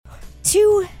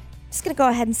Just going to go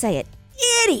ahead and say it,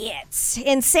 idiots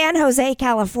in San Jose,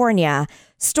 California,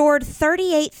 stored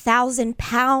 38,000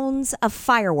 pounds of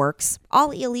fireworks,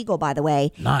 all illegal, by the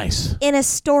way. Nice. In a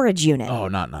storage unit. Oh,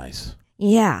 not nice.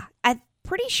 Yeah. I'm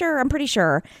pretty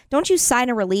sure. Don't you sign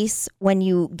a release when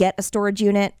you get a storage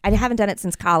unit? I haven't done it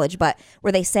since college, but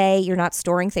where they say you're not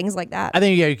storing things like that. I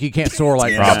think you can't store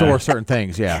store certain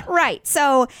things. Yeah. Right.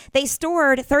 So they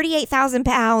stored 38,000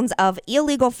 pounds of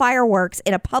illegal fireworks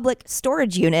in a public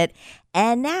storage unit,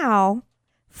 and now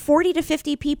 40 to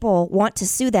 50 people want to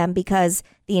sue them because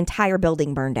the entire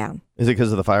building burned down. Is it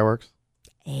because of the fireworks?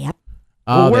 Yep.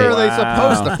 Well, where are they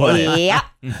supposed to put it?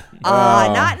 Yep.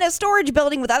 Not in a storage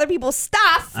building with other people's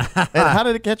stuff. And how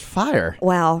did it catch fire?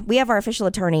 Well, we have our official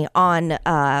attorney on,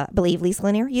 I believe, Lisa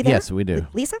Lanier. You there? Yes, we do.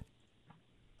 Lisa?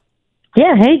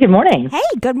 Yeah, hey, good morning. Hey,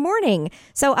 good morning.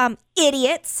 So,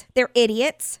 idiots. They're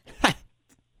idiots.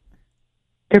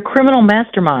 They're criminal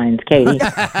masterminds, Katie.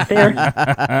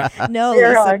 No,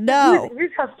 Lisa, no.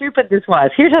 Here's how stupid this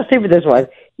was.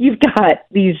 You've got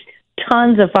these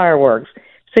tons of fireworks.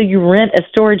 So you rent a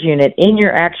storage unit in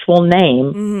your actual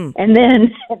name, and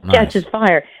then it catches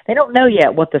fire. They don't know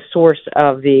yet what the source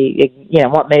of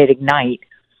what made it ignite.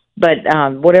 But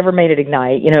whatever made it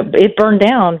ignite, it burned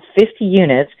down 50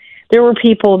 units. There were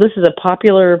people, this is a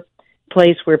popular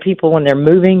place where people, when they're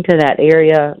moving to that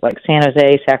area, like San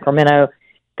Jose, Sacramento,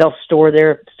 they'll store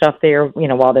their stuff there,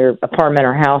 while their apartment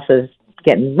or house is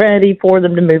getting ready for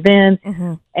them to move in.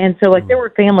 And so, there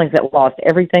were families that lost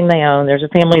everything they owned. There's a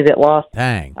family that lost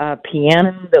a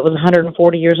piano that was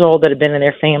 140 years old that had been in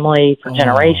their family for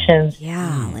generations.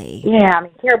 Golly. Yeah,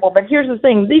 terrible. But here's the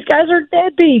thing. These guys are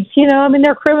deadbeats,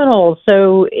 they're criminals.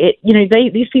 So,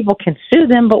 these people can sue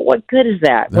them, but what good is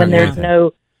that when there's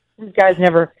these guys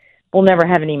will never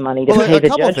have any money to pay the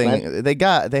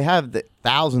judgment. They have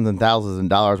thousands and thousands of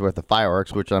dollars worth of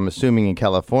fireworks, which I'm assuming in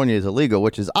California is illegal,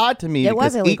 which is odd to me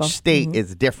because each state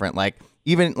is different. Like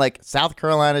even like South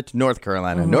Carolina to North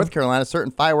Carolina. North Carolina,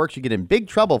 certain fireworks you get in big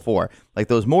trouble for, like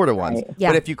those mortar ones. Yeah.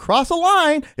 But if you cross a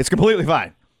line, it's completely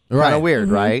fine. Kind of weird,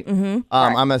 right?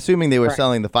 I'm assuming they were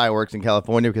selling the fireworks in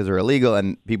California because they're illegal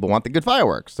and people want the good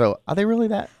fireworks. So are they really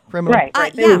that criminal?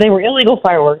 Right. They were illegal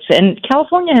fireworks, and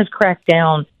California has cracked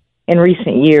down in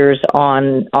recent years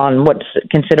on what's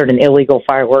considered an illegal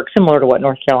firework, similar to what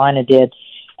North Carolina did.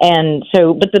 And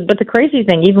so, but the crazy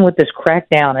thing, even with this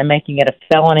crackdown and making it a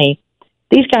felony,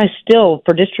 these guys still,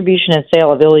 for distribution and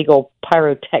sale of illegal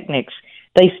pyrotechnics,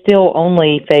 they still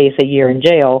only face a year in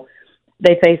jail.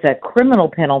 They face a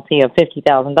criminal penalty of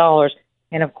 $50,000,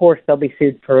 and of course they'll be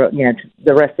sued for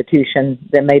the restitution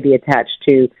that may be attached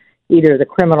to either the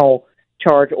criminal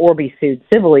charge or be sued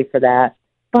civilly for that.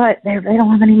 But they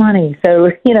don't have any money, so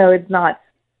it's not.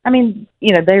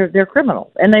 They're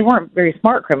criminals, and they weren't very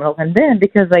smart criminals. And then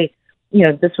because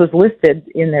this was listed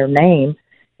in their name,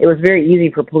 it was very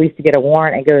easy for police to get a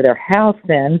warrant and go to their house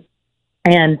then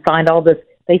and find all this.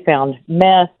 They found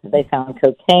meth, they found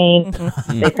cocaine,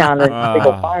 they found a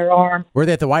legal firearm. Were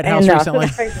they at the White House recently?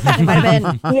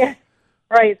 Yeah,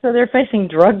 right. So they're facing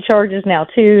drug charges now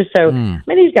too. So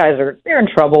these guys they're in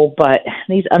trouble. But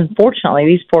unfortunately,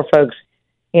 these poor folks,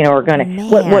 are going to.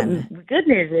 What the good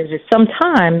news is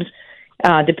sometimes,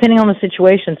 depending on the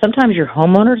situation, sometimes your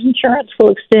homeowner's insurance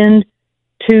will extend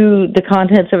to the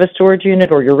contents of a storage unit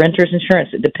or your renter's insurance.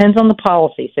 It depends on the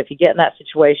policy. So if you get in that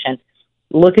situation,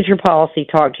 look at your policy,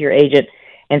 talk to your agent,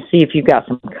 and see if you've got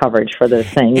some coverage for those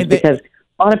things, because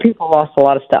a lot of people lost a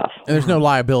lot of stuff. And there's no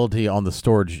liability on the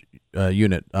storage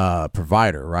unit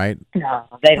provider, right? No,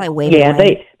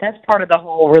 that's part of the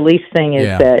whole release thing is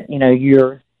that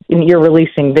you're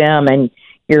releasing them and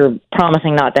you're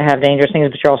promising not to have dangerous things,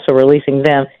 but you're also releasing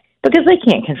them because they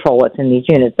can't control what's in these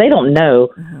units. They don't know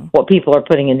what people are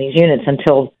putting in these units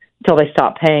until they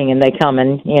stop paying and they come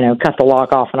and, cut the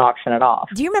lock off and auction it off.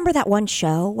 Do you remember that one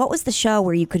show? What was the show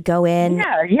where you could go in?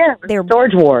 Yeah. They're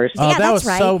Storage Wars. Oh, that was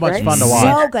so much fun to watch.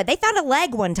 So good. They found a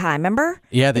leg one time, remember?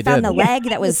 Yeah, they found did. a leg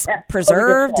that was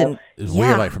preserved. And it was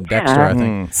weird, like from Dexter, I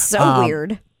think. So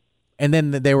weird. And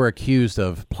then they were accused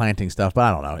of planting stuff, but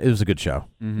I don't know. It was a good show.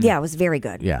 Yeah, it was very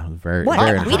good. Yeah, very.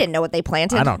 We didn't know what they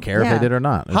planted. I don't care if they did or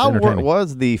not. How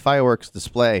was the fireworks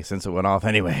display since it went off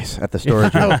anyways at the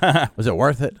storage unit? Was it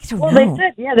worth it? Well,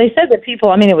 they said that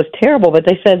people, it was terrible, but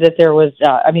they said that there was,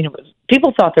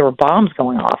 people thought there were bombs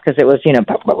going off because it was,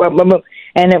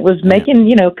 and it was making,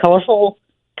 colorful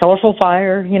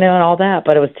fire, and all that,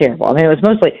 but it was terrible. It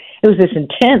was this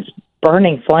intense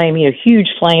burning flame, huge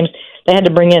flames. They had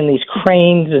to bring in these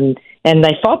cranes, and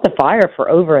they fought the fire for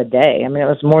over a day. It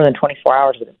was more than 24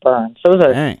 hours that it burned. So it was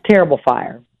a terrible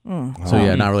fire.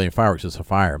 So, not really a fireworks, just a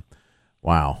fire.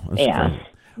 Wow. That's crazy.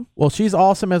 Well, she's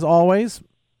awesome as always.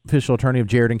 Official attorney of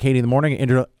Jared and Katie in the morning.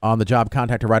 Enter on the job.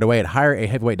 Contact her right away at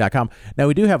hireaheavyweight.com. Now,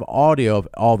 we do have audio of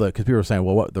all the, because people were saying,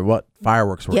 well, what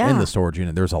fireworks were in the storage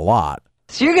unit. There's a lot.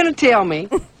 So you're going to tell me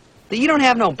that you don't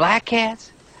have no black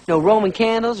cats, no Roman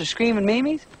candles, or screaming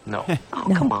Mimis? No. Oh,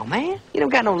 no. Come on, man. You don't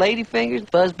got no lady fingers,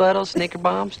 buzz buttles, snicker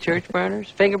bombs, church burners,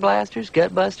 finger blasters,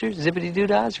 gut busters, zippity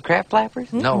doo-dahs, or crap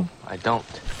flappers? No, I don't.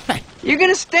 You're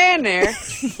going to stand there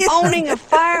owning a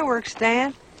fireworks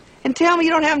stand and tell me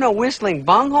you don't have no whistling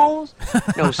bungholes,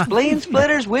 no spleen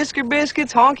splitters, whisker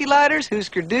biscuits, honky lighters,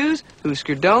 hoosker do's,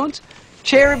 hoosker don'ts,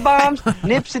 cherry bombs,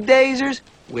 nipsy-daisers,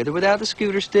 with or without the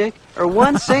scooter stick, or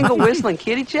one single whistling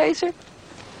kitty chaser?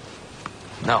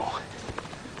 No.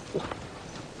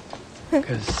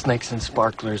 Because snakes and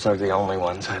sparklers are the only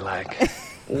ones I like.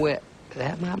 Well,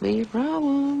 that might be your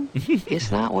problem.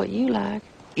 It's not what you like.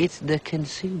 It's the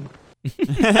consumer.